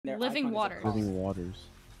their Living icon is a waters. cross. Living waters.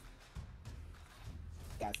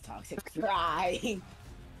 That's toxic. Try.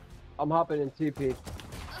 I'm hopping in TP.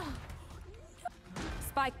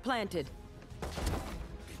 Spike planted.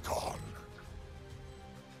 Be gone.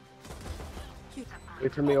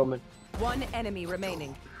 Wait for me, Omen. One enemy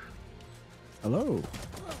remaining. Hello.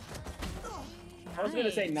 I was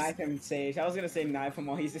gonna say knife him, Sage. I was gonna say knife him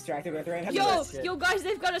while he's distracted with right. Yo, guys,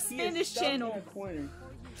 they've got a Spanish stuck in channel. a corner.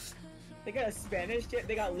 They got a Spanish channel.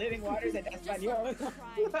 They got living waters and Espanol.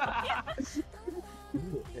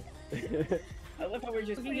 I love how we're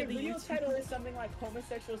just. The video title is something like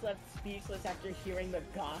 "Homosexuals left speechless after hearing the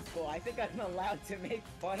gospel." I think I'm allowed to make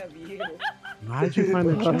fun of you. How did you find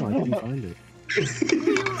the channel? I couldn't find it.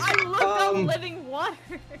 I looked up living water.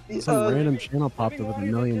 Some random channel popped up with a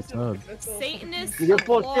million subs. Satanist You're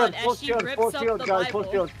full blood shield, full as she shield, rips full up shield, the guys, full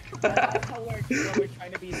Bible. shield. That's how when we're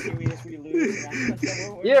trying to be serious, we lose.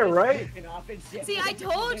 Yeah, right? See, I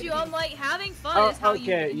told you, I'm like, having fun is how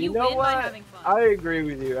okay, you know win what? by having fun. I agree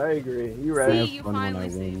with you. I agree. You're right. See, have you fun when I finally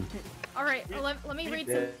see. win. Alright, let me read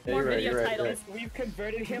Yeah, some more you're right, video you're right, titles. We've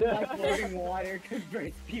converted him like living water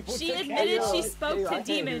converts people She to admitted chaos. she spoke Hey, I to can't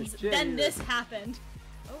hear demons, shit then either. this happened.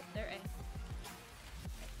 Oh, there A.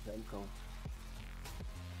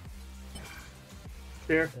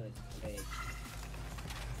 Here.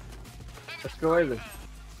 Let's go over.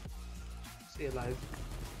 Stay alive.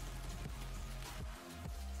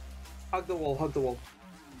 Hug the wall, hug the wall.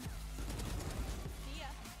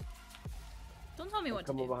 Don't tell me what to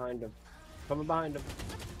Coming do. behind him. Coming behind him.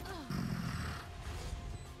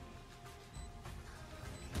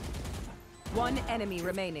 One enemy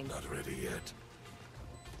remaining. Not ready yet.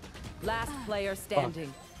 Last player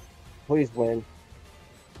standing. Please win.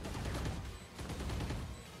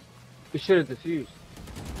 We should have defused.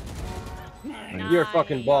 You're a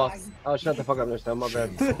fucking boss. Oh, shut the fuck up next time. My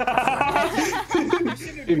bad.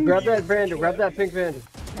 Dude, grab that vandal. Grab that pink vandal.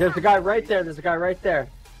 There's a guy right there. There's a guy right there.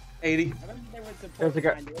 80. There's a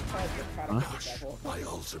guy. My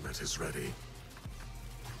ultimate is ready.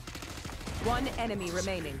 One enemy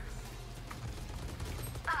remaining.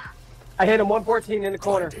 I hit him 114 in the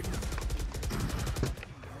corner.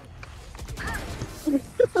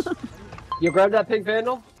 You grab that pink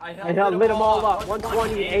vandal? I lit them all up.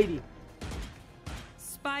 120, 80.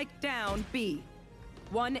 Spike down B.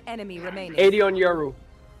 One enemy remaining. 80 on Yoru.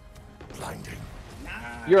 Blinding.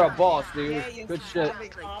 You're a boss, dude. Good shit.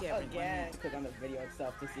 Again, click on the video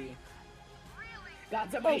itself to see.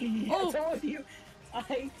 Got somebody. I told you.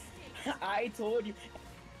 I told you.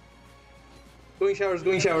 Going showers,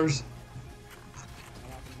 going showers.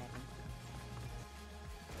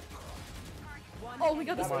 Oh, we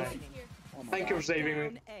got this one. Thank you for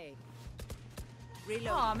saving me.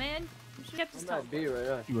 Aw, man. You should have to stop. Might be right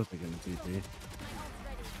now. He was thinking TP.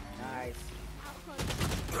 Nice.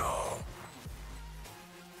 No.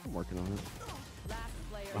 I'm working on it. Last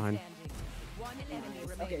player Behind. standing. One enemy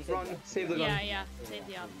remaining. Okay, Run, save the gun. Yeah, save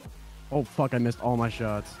the album. Oh fuck! I missed all my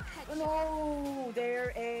shots. Oh, no,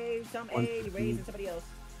 there a some One, A Raze and somebody else.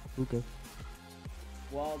 Hookah.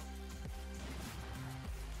 Wall.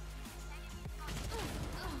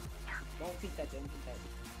 Don't peek that. Don't peek that.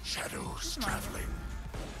 Shadows traveling.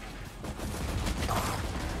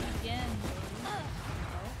 Again.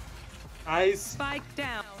 Nice. Spike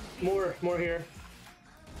down. More here.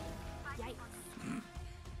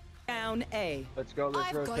 Down A. Let's go. Let's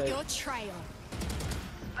I've got rotate. your trail.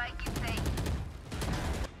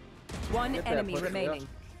 One Get that enemy pussy, remaining.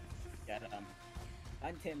 Got him.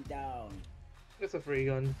 Hunt him down. It's a free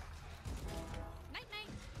gun. Night night.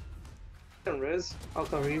 Don't Riz. I'll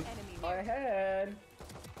cover you. Go ahead.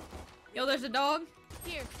 Yo, there's a dog.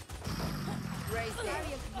 Here.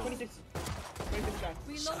 26. 26 shots.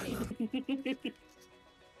 Reloading.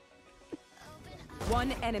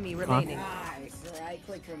 One enemy remaining. Nice. Right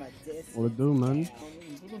click from a distance. What it do, man?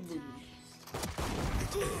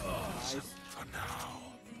 For now.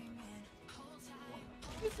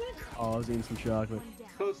 Oh, I was eating some chocolate.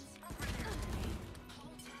 Close.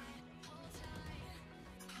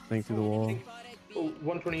 Think through the wall. Oh,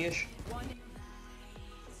 120-ish.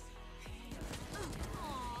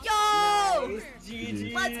 Yo! Nice.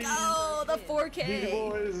 GG. Let's go! The GG 4K.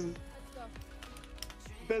 boys.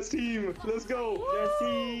 Best team. Let's go. Best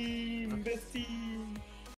team. Best team.